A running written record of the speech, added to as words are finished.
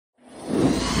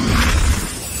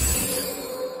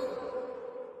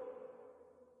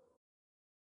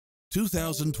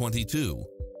2022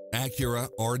 Acura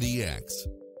RDX.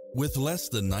 With less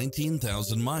than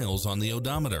 19,000 miles on the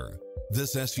odometer,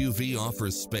 this SUV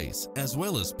offers space as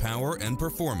well as power and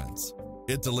performance.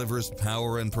 It delivers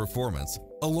power and performance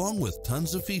along with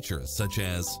tons of features such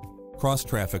as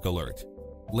cross-traffic alert,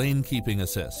 lane keeping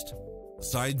assist,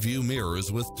 side view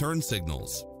mirrors with turn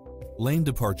signals, lane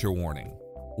departure warning,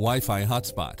 Wi-Fi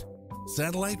hotspot,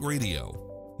 satellite radio,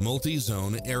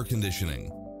 multi-zone air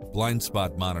conditioning, blind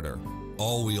spot monitor,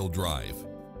 all-wheel drive,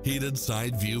 heated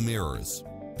side view mirrors,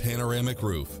 panoramic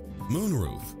roof,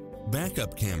 moonroof,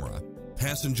 backup camera,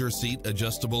 passenger seat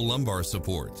adjustable lumbar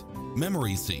support,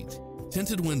 memory seat,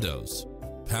 tinted windows,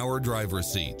 power driver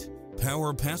seat,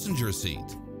 power passenger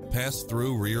seat,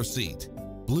 pass-through rear seat,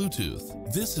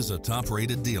 Bluetooth. This is a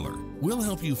top-rated dealer. We'll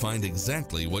help you find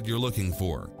exactly what you're looking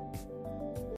for.